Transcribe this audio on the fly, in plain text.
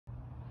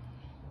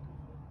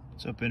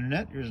What's up,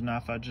 Internet? Here's a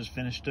knife I just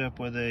finished up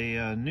with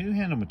a new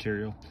handle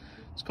material.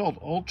 It's called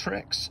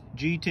ULTREX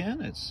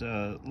G10. It's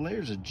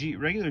layers of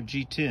regular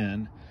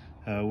G10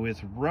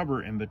 with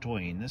rubber in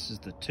between. This is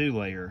the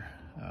 2-layer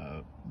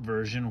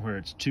version where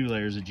it's 2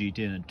 layers of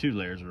G10 and 2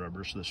 layers of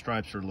rubber, so the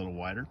stripes are a little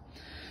wider.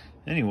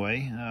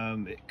 Anyway,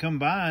 it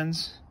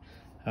combines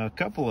a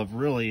couple of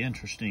really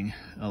interesting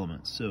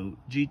elements. So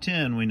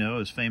G10, we know,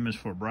 is famous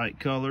for bright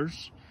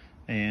colors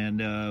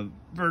and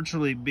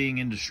virtually being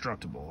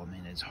indestructible. I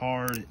mean, it's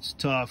hard, it's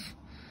tough,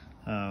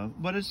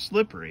 but it's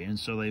slippery, and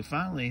so they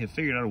finally have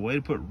figured out a way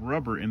to put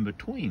rubber in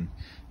between.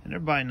 And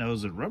everybody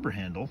knows that rubber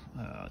handle,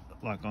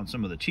 like on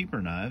some of the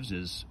cheaper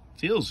knives,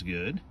 feels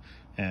good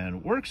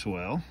and works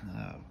well,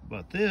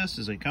 but this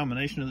is a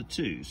combination of the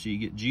two. So you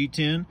get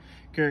G10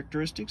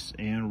 characteristics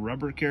and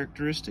rubber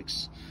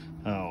characteristics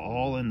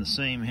all in the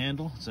same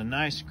handle. It's a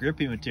nice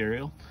grippy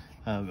material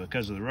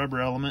because of the rubber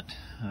element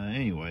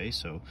anyway.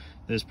 So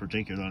this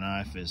particular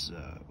knife is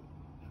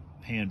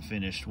hand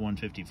finished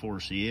 154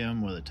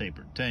 cm with a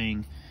tapered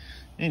tang.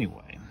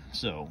 Anyway,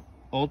 so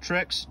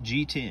ULTREX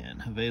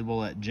G10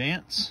 available at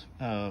Jant's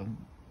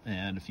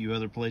and a few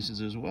other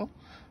places as well.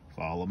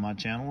 Follow my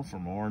channel for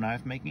more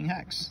knife making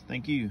hacks.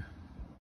 Thank you.